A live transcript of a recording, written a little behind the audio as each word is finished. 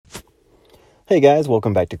Hey guys,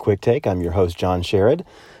 welcome back to Quick Take. I'm your host, John Sherrod,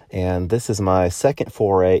 and this is my second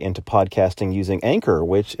foray into podcasting using Anchor,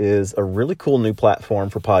 which is a really cool new platform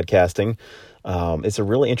for podcasting. It's a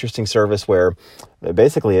really interesting service where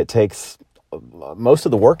basically it takes most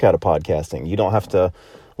of the work out of podcasting. You don't have to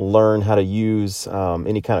learn how to use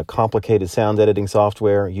any kind of complicated sound editing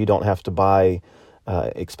software. You don't have to buy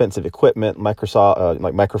expensive equipment, like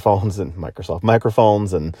microphones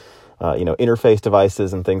and interface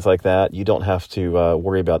devices and things like that. You don't have to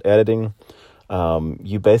worry about editing.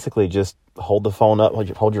 You basically just hold the phone up,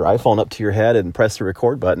 hold your iPhone up to your head and press the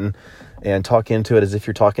record button and talk into it as if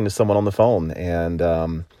you're talking to someone on the phone. And,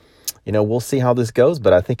 we'll see how this goes,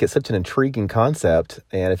 but I think it's such an intriguing concept.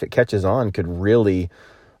 And if it catches on, could really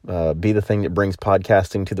be the thing that brings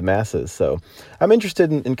podcasting to the masses. So I'm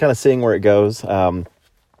interested in kind of seeing where it goes. I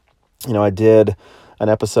did an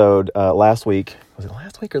episode last week. Was it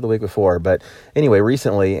last week or the week before? But anyway,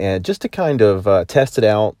 recently, and just to kind of test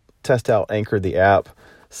out Anchor, the app,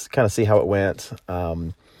 kind of see how it went.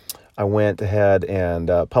 I went ahead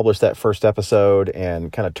and published that first episode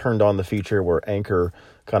and kind of turned on the feature where Anchor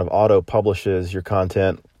kind of auto publishes your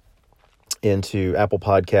content into Apple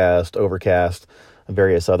Podcast, Overcast, and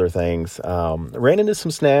various other things. Ran into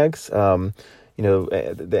some snags. The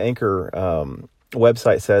Anchor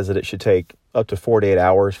website says that it should take up to 48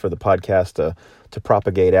 hours for the podcast to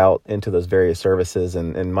propagate out into those various services.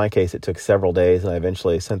 And in my case, it took several days, and I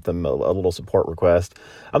eventually sent them a little support request.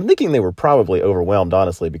 I'm thinking they were probably overwhelmed,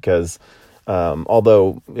 honestly, because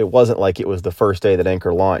although it wasn't like it was the first day that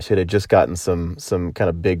Anchor launched, it had just gotten some kind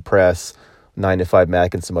of big press. 9 to 5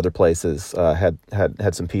 Mac and some other places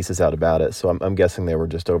had some pieces out about it. So I'm guessing they were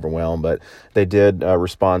just overwhelmed, but they did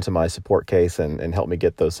respond to my support case and help me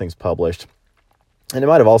get those things published. And it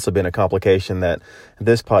might have also been a complication that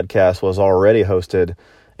this podcast was already hosted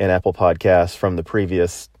in Apple Podcasts from the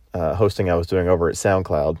previous hosting I was doing over at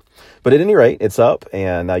SoundCloud. But at any rate, it's up,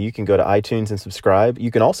 and now you can go to iTunes and subscribe. You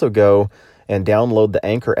can also go and download the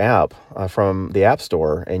Anchor app from the App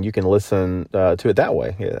Store, and you can listen to it that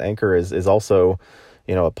way. Anchor is also,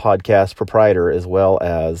 a podcast proprietor as well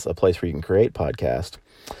as a place where you can create podcasts.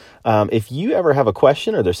 If you ever have a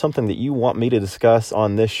question or there's something that you want me to discuss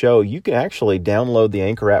on this show, you can actually download the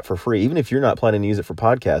Anchor app for free. Even if you're not planning to use it for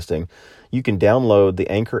podcasting, you can download the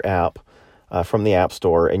Anchor app from the App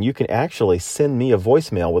Store, and you can actually send me a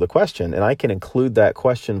voicemail with a question, and I can include that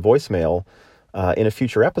question voicemail in a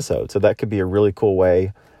future episode. So that could be a really cool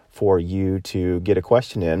way for you to get a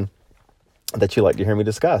question in that you'd like to hear me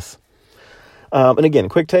discuss. And again,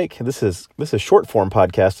 quick take. This is short form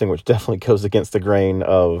podcasting, which definitely goes against the grain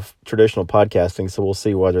of traditional podcasting. So we'll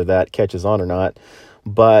see whether that catches on or not.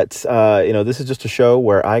 But this is just a show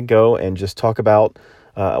where I go and just talk about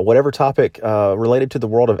whatever topic related to the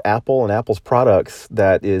world of Apple and Apple's products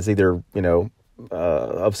that is either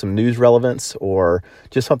of some news relevance or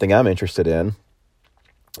just something I'm interested in.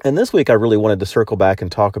 And this week, I really wanted to circle back and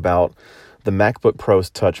talk about the MacBook Pro's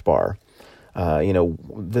Touch Bar.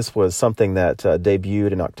 This was something that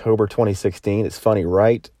debuted in October 2016. It's funny,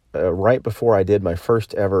 right before I did my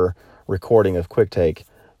first ever recording of Quick Take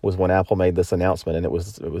was when Apple made this announcement, and it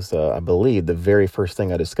was I believe the very first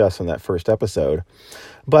thing I discussed in that first episode.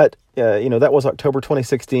 But that was October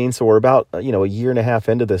 2016, so we're about a year and a half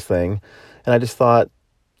into this thing, and I just thought,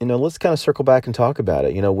 let's kind of circle back and talk about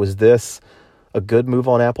it. Was this a good move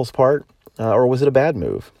on Apple's part, or was it a bad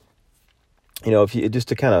move? If you just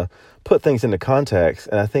to kind of put things into context,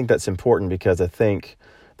 and I think that's important because I think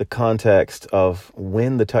the context of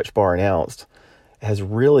when the Touch Bar announced has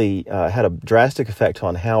really had a drastic effect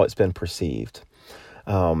on how it's been perceived.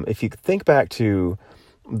 If you think back to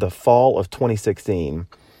the fall of 2016,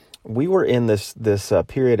 we were in this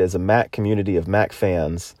period as a Mac community of Mac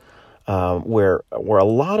fans, where a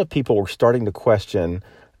lot of people were starting to question,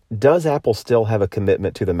 does Apple still have a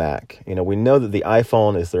commitment to the Mac? We know that the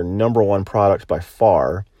iPhone is their number one product by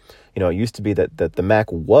far. It used to be that the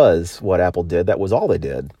Mac was what Apple did. That was all they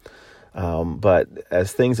did. But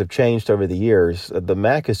as things have changed over the years, the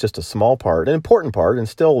Mac is just a small part, an important part, and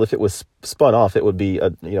still, if it was spun off, it would be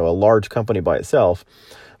a large company by itself.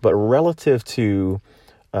 But relative to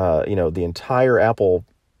the entire Apple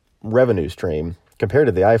revenue stream compared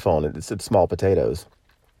to the iPhone, it's small potatoes.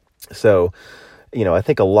 So, I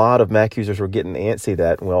think a lot of Mac users were getting antsy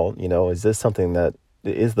that,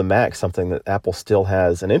 is the Mac something that Apple still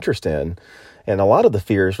has an interest in? And a lot of the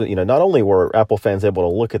fears, not only were Apple fans able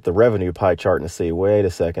to look at the revenue pie chart and see, wait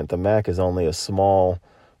a second, the Mac is only a small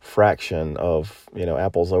fraction of,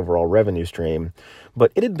 Apple's overall revenue stream,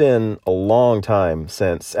 but it had been a long time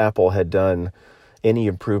since Apple had done any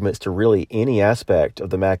improvements to really any aspect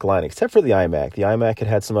of the Mac line, except for the iMac. The iMac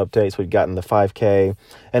had some updates. We'd gotten the 5K,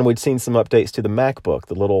 and we'd seen some updates to the MacBook,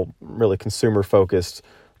 the little really consumer-focused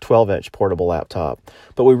 12-inch portable laptop.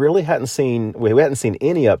 But we hadn't seen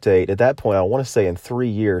any update at that point, I want to say in 3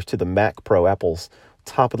 years, to the Mac Pro, Apple's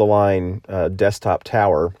top-of-the-line desktop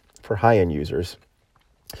tower for high-end users.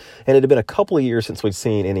 And it had been a couple of years since we'd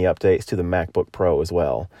seen any updates to the MacBook Pro as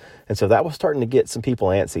well. And so that was starting to get some people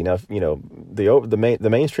antsy. Now, the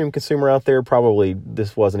mainstream consumer out there, probably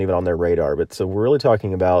this wasn't even on their radar. But so we're really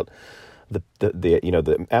talking about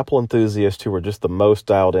the Apple enthusiasts who were just the most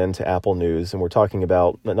dialed into Apple news. And we're talking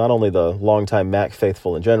about not only the longtime Mac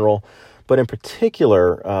faithful in general, but in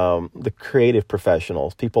particular, the creative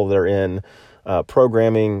professionals, people that are in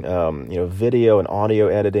programming, video and audio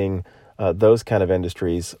editing, those kind of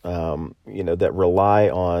industries, that rely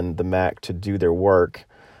on the Mac to do their work,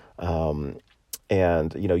 and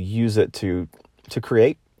use it to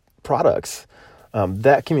create products.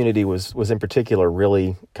 That community was in particular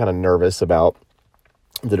really kind of nervous about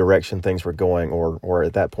the direction things were going, or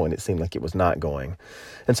at that point it seemed like it was not going.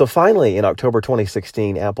 And so finally, in October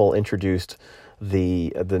 2016, Apple introduced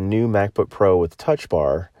the new MacBook Pro with Touch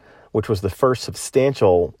Bar, which was the first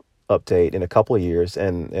substantial update in a couple of years,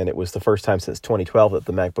 and it was the first time since 2012 that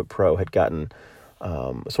the MacBook Pro had gotten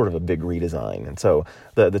sort of a big redesign. And so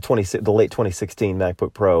the late 2016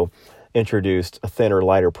 MacBook Pro introduced a thinner,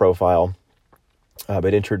 lighter profile.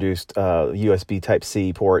 It introduced USB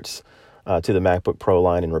Type-C ports to the MacBook Pro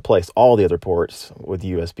line and replaced all the other ports with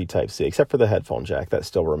USB Type-C, except for the headphone jack. That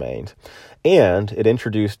still remained. And it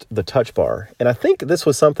introduced the Touch Bar. And I think this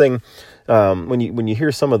was something, when you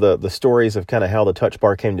hear some of the stories of kind of how the Touch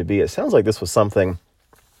Bar came to be, it sounds like this was something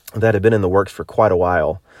that had been in the works for quite a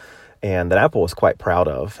while and that Apple was quite proud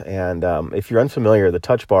of. And if you're unfamiliar, the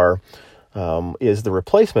Touch Bar is the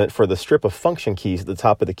replacement for the strip of function keys at the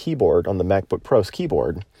top of the keyboard on the MacBook Pro's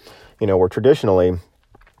keyboard. Where traditionally,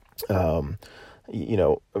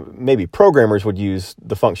 maybe programmers would use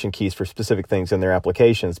the function keys for specific things in their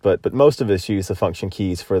applications, but most of us use the function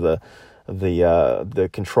keys for the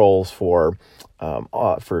controls for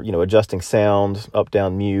adjusting sound, up,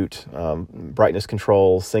 down, mute, brightness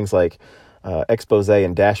controls, things like expose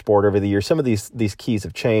and dashboard over the years. Some of these keys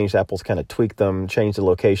have changed. Apple's kind of tweaked them, changed the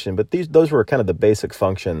location, but those were kind of the basic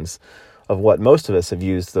functions of what most of us have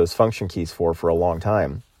used those function keys for a long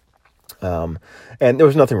time. And there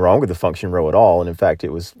was nothing wrong with the function row at all. And in fact,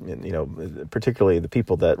 it was, particularly the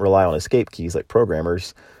people that rely on escape keys, like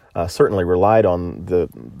programmers, certainly relied on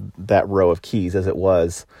that row of keys as it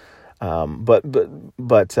was. But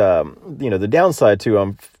the downside to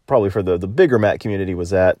them, probably for the bigger Mac community, was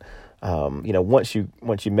that once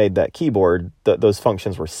you made that keyboard, those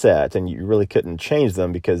functions were set, and you really couldn't change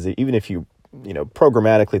them, because even if you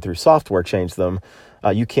programmatically through software change them,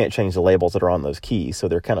 you can't change the labels that are on those keys. So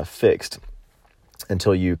they're kind of fixed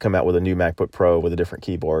until you come out with a new MacBook Pro with a different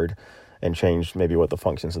keyboard and change maybe what the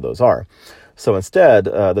functions of those are. So instead,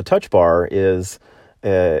 the Touch Bar is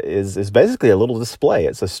basically a little display.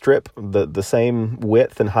 It's a strip, the same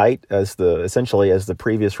width and height as the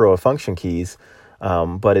previous row of function keys,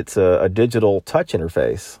 but it's a digital touch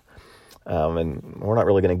interface. And we're not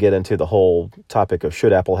really going to get into the whole topic of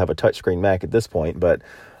should Apple have a touchscreen Mac at this point, but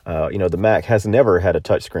the Mac has never had a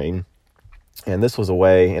touchscreen, and this was a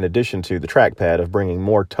way, in addition to the trackpad, of bringing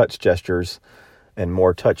more touch gestures and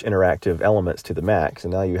more touch interactive elements to the Mac. So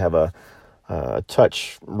now you have a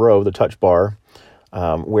touch row, the Touch Bar,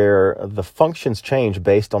 where the functions change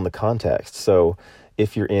based on the context. So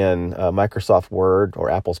if you're in Microsoft Word or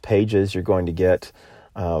Apple's Pages, you're going to get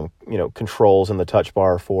controls in the Touch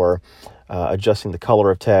Bar for adjusting the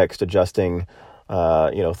color of text, adjusting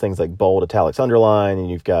things like bold, italics, underline,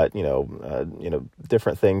 and you've got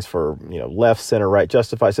different things for left, center, right,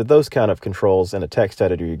 justify. So those kind of controls in a text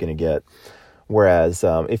editor you're going to get. Whereas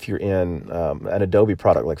if you're in an Adobe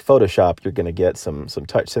product like Photoshop, you're going to get some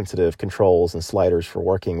touch sensitive controls and sliders for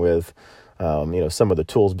working with some of the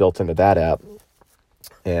tools built into that app.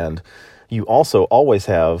 And you also always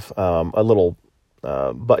have a little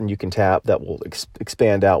button you can tap that will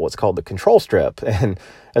expand out what's called the control strip. And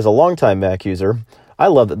as a longtime Mac user, I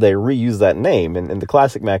love that they reuse that name. In the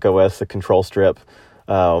classic Mac OS, the control strip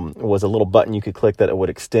was a little button you could click that it would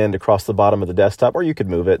extend across the bottom of the desktop, or you could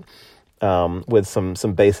move it with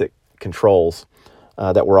some basic controls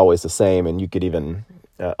that were always the same, and you could even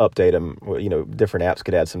update them. Different apps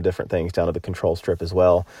could add some different things down to the control strip as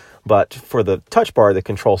well. But for the Touch Bar, the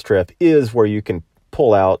control strip is where you can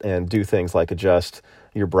pull out and do things like adjust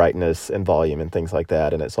your brightness and volume and things like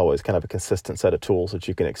that. And it's always kind of a consistent set of tools that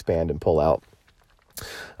you can expand and pull out.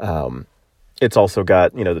 It's also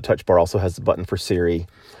got, the touch bar also has the button for Siri,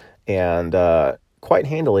 and quite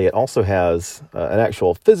handily, it also has an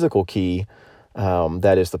actual physical key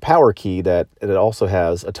that is the power key that it also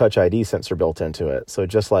has a Touch ID sensor built into it. So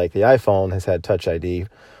just like the iPhone has had Touch ID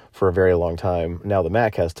for a very long time, now the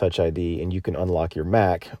Mac has Touch ID, and you can unlock your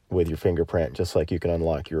Mac with your fingerprint, just like you can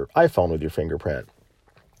unlock your iPhone with your fingerprint.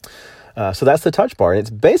 So that's the touch bar, and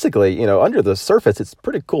it's basically, under the surface, it's a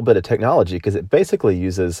pretty cool bit of technology because it basically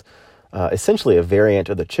uses essentially a variant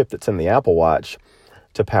of the chip that's in the Apple Watch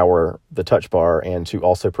to power the touch bar and to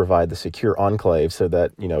also provide the secure enclave so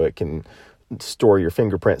that, it can store your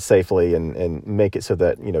fingerprint safely and make it so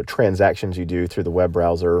that, transactions you do through the web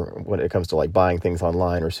browser when it comes to like buying things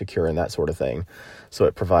online are secure and that sort of thing. So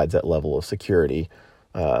it provides that level of security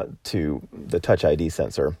to the Touch ID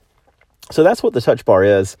sensor. So that's what the touch bar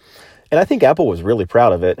is. And I think Apple was really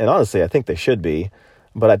proud of it. And honestly, I think they should be.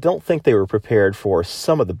 But I don't think they were prepared for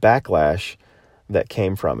some of the backlash that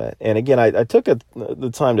came from it. And again, I took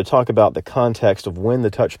the time to talk about the context of when the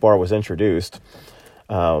touch bar was introduced,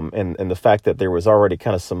 and the fact that there was already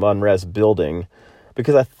kind of some unrest building,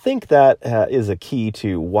 because I think that is a key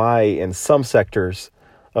to why in some sectors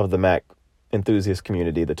of the Mac enthusiast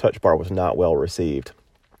community, the touch bar was not well received.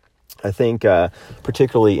 I think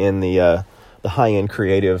particularly in the high-end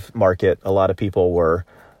creative market, a lot of people were,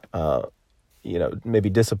 maybe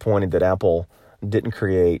disappointed that Apple didn't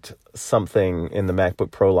create something in the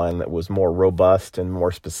MacBook Pro line that was more robust and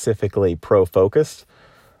more specifically Pro-focused.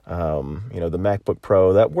 The MacBook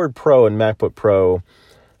Pro, that word Pro in MacBook Pro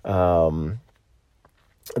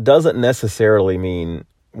doesn't necessarily mean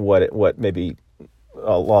what maybe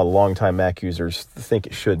a lot of longtime Mac users think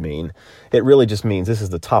it should mean. It really just means this is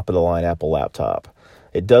the top-of-the-line Apple laptop.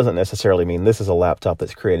 It doesn't necessarily mean this is a laptop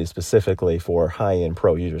that's created specifically for high-end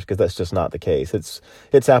Pro users, because that's just not the case. It's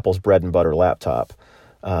Apple's bread and butter laptop,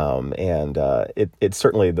 and it's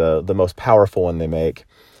certainly the most powerful one they make.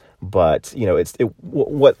 But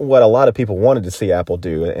what a lot of people wanted to see Apple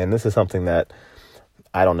do, and this is something that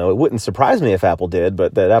I don't know, it wouldn't surprise me if Apple did,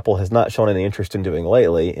 but that Apple has not shown any interest in doing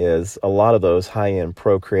lately, is a lot of those high-end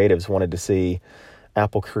Pro creatives wanted to see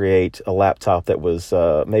Apple create a laptop that was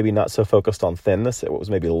maybe not so focused on thinness. It was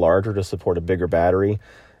maybe larger to support a bigger battery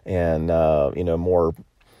and, more,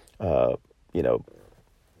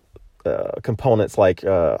 components like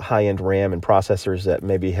high-end RAM and processors that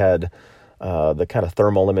maybe had the kind of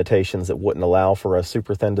thermal limitations that wouldn't allow for a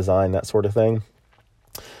super thin design, that sort of thing.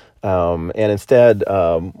 And instead,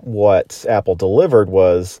 what Apple delivered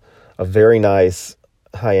was a very nice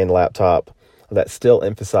high-end laptop that still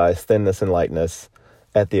emphasized thinness and lightness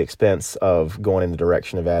at the expense of going in the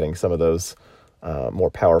direction of adding some of those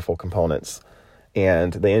more powerful components.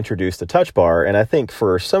 And they introduced the touch bar, and I think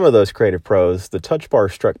for some of those creative pros, the touch bar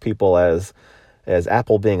struck people as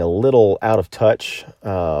Apple being a little out of touch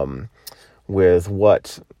with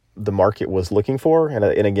what the market was looking for, and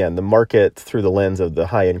again, the market through the lens of the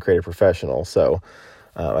high-end creative professional. So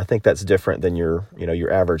I think that's different than your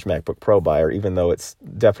average MacBook Pro buyer, even though it's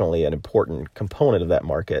definitely an important component of that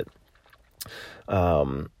market.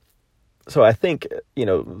 So I think,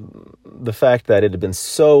 the fact that it had been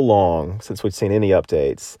so long since we'd seen any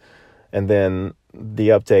updates, and then the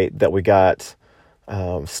update that we got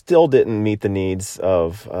still didn't meet the needs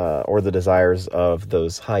of or the desires of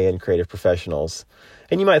those high-end creative professionals.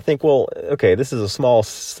 And you might think, well, okay, this is a small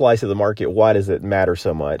slice of the market. Why does it matter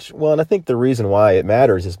so much? Well, and I think the reason why it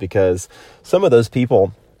matters is because some of those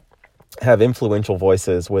people have influential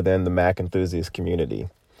voices within the Mac enthusiast community.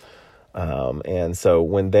 And so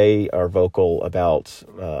when they are vocal about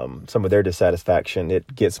some of their dissatisfaction,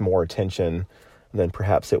 it gets more attention than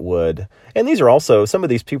perhaps it would. And these are also, some of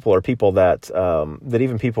these people are people that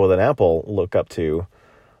even people within Apple look up to.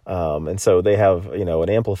 And so they have, an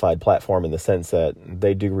amplified platform in the sense that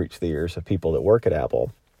they do reach the ears of people that work at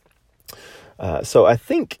Apple. So I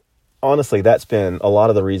think, honestly, that's been a lot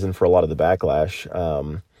of the reason for a lot of the backlash,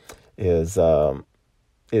 is a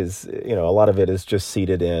lot of it is just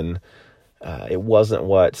seated in, it wasn't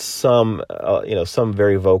what some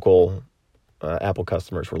very vocal Apple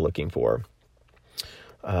customers were looking for.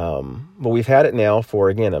 But we've had it now for,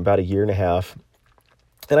 again, about a year and a half.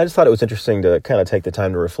 And I just thought it was interesting to kind of take the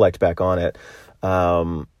time to reflect back on it.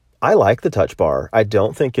 I like the touch bar. I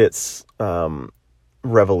don't think it's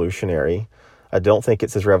revolutionary. I don't think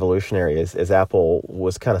it's as revolutionary as Apple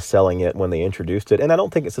was kind of selling it when they introduced it. And I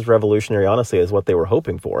don't think it's as revolutionary, honestly, as what they were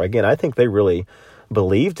hoping for. Again, I think they really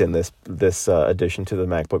believed in this addition to the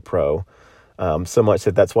MacBook Pro, so much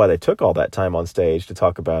that that's why they took all that time on stage to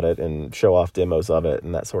talk about it and show off demos of it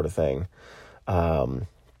and that sort of thing.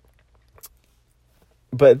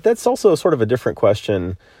 But that's also sort of a different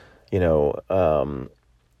question It's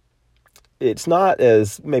not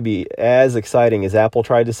maybe as exciting as Apple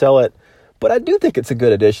tried to sell it, but I do think it's a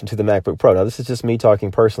good addition to the MacBook Pro. Now, this is just me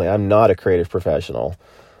talking personally. I'm not a creative professional.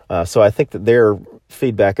 So I think that their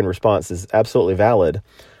feedback and response is absolutely valid.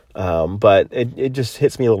 But it just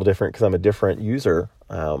hits me a little different because I'm a different user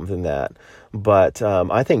than that. But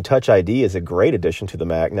I think Touch ID is a great addition to the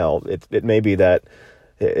Mac. Now, it may be that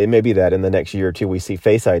in the next year or two we see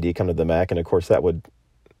Face ID come to the Mac, and of course that would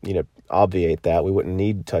obviate that. We wouldn't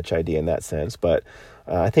need Touch ID in that sense. But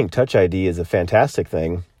I think Touch ID is a fantastic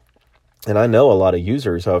thing, and I know a lot of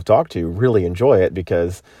users who I've talked to really enjoy it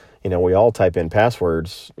because we all type in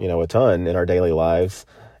passwords a ton in our daily lives.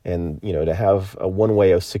 And, to have one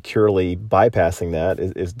way of securely bypassing that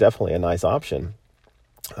is definitely a nice option.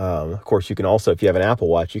 Of course, you can also, if you have an Apple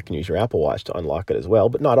Watch, you can use your Apple Watch to unlock it as well.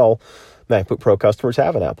 But not all MacBook Pro customers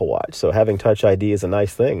have an Apple Watch. So having Touch ID is a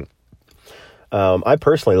nice thing. I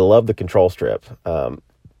personally love the control strip.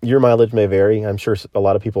 Your mileage may vary. I'm sure a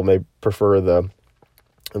lot of people may prefer the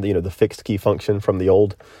fixed key function from the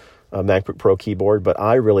old MacBook Pro keyboard. But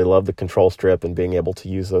I really love the control strip and being able to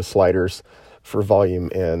use those sliders for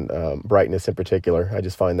volume and brightness in particular. I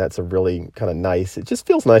just find that's a really kind of nice, it just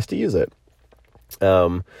feels nice to use it.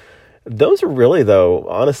 Those are really, though,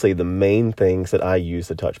 honestly, the main things that I use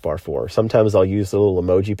the touch bar for. Sometimes I'll use the little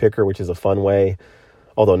emoji picker, which is a fun way,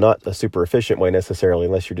 although not a super efficient way necessarily,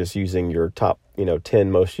 unless you're just using your top,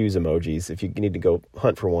 10 most used emojis. If you need to go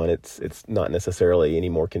hunt for one, it's not necessarily any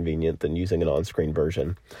more convenient than using an on-screen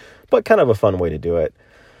version, but kind of a fun way to do it.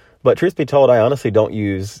 But truth be told, I honestly don't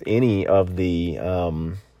use any of the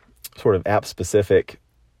sort of app-specific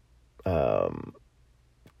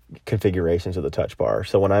configurations of the touch bar.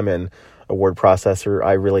 So when I'm in a word processor,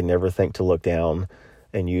 I really never think to look down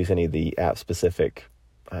and use any of the app-specific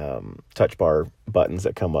touch bar buttons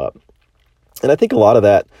that come up. And I think a lot of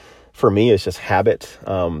that, for me, is just habit.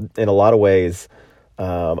 In a lot of ways,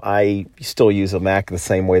 I still use a Mac the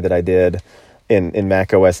same way that I did in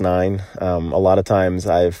Mac OS 9. A lot of times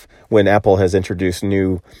when Apple has introduced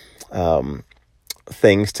new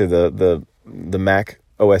things to the Mac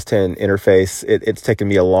OS 10 interface, it's taken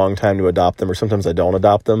me a long time to adopt them, or sometimes I don't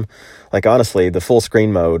adopt them. Like, honestly, the full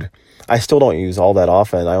screen mode, I still don't use all that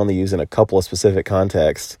often. I only use in a couple of specific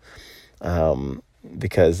contexts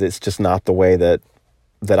because it's just not the way that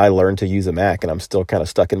I learned to use a Mac, and I'm still kind of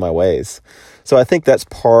stuck in my ways. So I think that's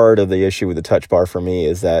part of the issue with the touch bar for me,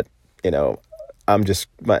 is that, I'm just,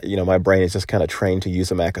 my brain is just kind of trained to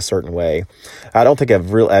use a Mac a certain way. I don't think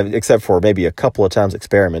except for maybe a couple of times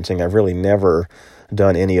experimenting, I've really never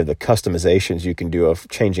done any of the customizations you can do of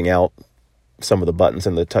changing out some of the buttons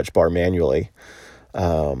in the touch bar manually.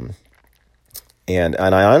 And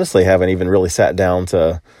I honestly haven't even really sat down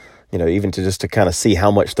to, even to kind of see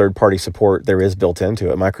how much third-party support there is built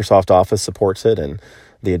into it. Microsoft Office supports it, and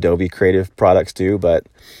the Adobe Creative products do, but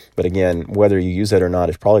again, whether you use it or not,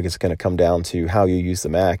 it's probably just going to come down to how you use the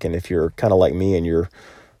Mac. And if you're kind of like me and you're,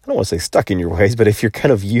 I don't want to say stuck in your ways, but if you're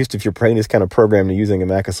kind of if your brain is kind of programmed to using a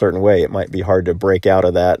Mac a certain way, it might be hard to break out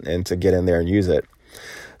of that and to get in there and use it.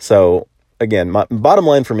 So again, my bottom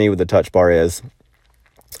line for me with the touch bar is,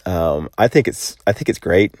 I think it's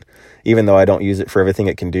great, even though I don't use it for everything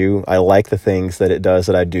it can do. I like the things that it does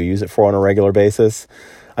that I do use it for on a regular basis.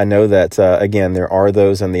 I know that, again, there are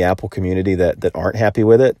those in the Apple community that aren't happy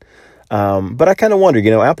with it. But I kind of wonder,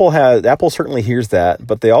 Apple certainly hears that,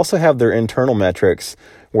 but they also have their internal metrics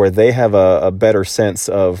where they have a better sense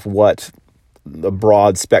of what the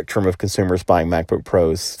broad spectrum of consumers buying MacBook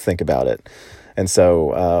Pros think about it. And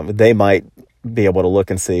so they might be able to look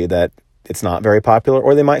and see that it's not very popular,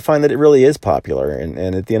 or they might find that it really is popular.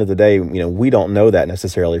 And at the end of the day, we don't know that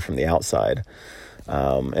necessarily from the outside.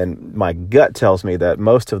 And my gut tells me that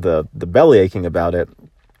most of the belly aching about it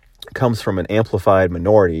comes from an amplified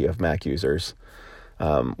minority of Mac users,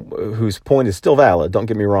 whose point is still valid, don't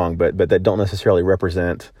get me wrong, but that don't necessarily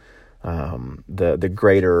represent the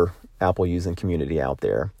greater Apple using community out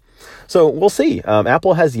there. So we'll see.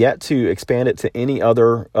 Apple has yet to expand it to any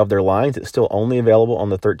other of their lines. It's still only available on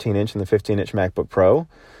the 13-inch and the 15-inch MacBook Pro.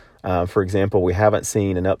 For example, we haven't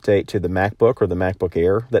seen an update to the MacBook or the MacBook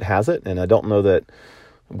Air that has it, and I don't know that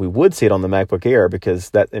we would see it on the MacBook Air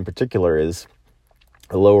because that in particular is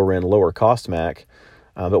a lower-end, lower-cost Mac,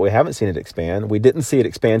 but we haven't seen it expand. We didn't see it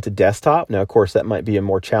expand to desktop. Now, of course, that might be a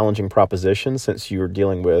more challenging proposition since you're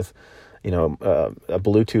dealing with, a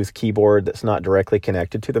Bluetooth keyboard that's not directly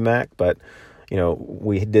connected to the Mac, but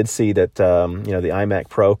we did see that, the iMac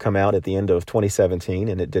Pro come out at the end of 2017,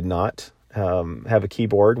 and it did not have a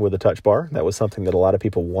keyboard with a touch bar. That was something that a lot of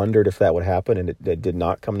people wondered if that would happen, and it did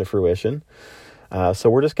not come to fruition. So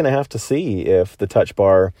we're just going to have to see if the Touch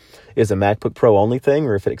Bar is a MacBook Pro only thing,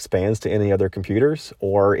 or if it expands to any other computers,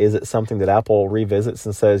 or is it something that Apple revisits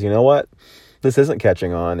and says, you know what, this isn't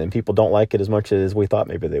catching on and people don't like it as much as we thought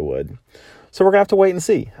maybe they would. So we're going to have to wait and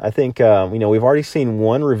see. I think, we've already seen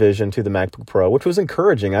one revision to the MacBook Pro, which was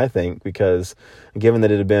encouraging, I think, because given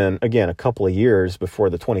that it had been, again, a couple of years before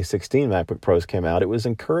the 2016 MacBook Pros came out, it was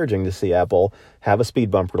encouraging to see Apple have a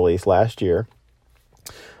speed bump release last year.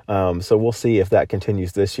 So we'll see if that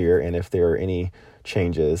continues this year and if there are any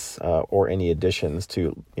changes or any additions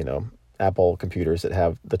to, Apple computers that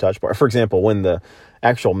have the Touch Bar. For example, when the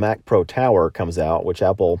actual Mac Pro Tower comes out, which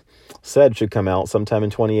Apple said should come out sometime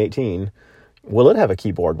in 2018, will it have a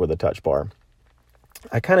keyboard with a Touch Bar?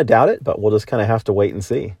 I kind of doubt it, but we'll just kind of have to wait and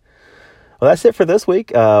see. Well, that's it for this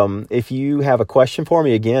week. If you have a question for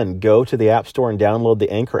me, again, go to the App Store and download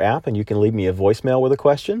the Anchor app, and you can leave me a voicemail with a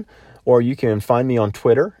question, or you can find me on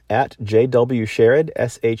Twitter at JWSherrod,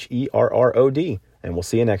 SHERROD, and we'll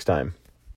see you next time.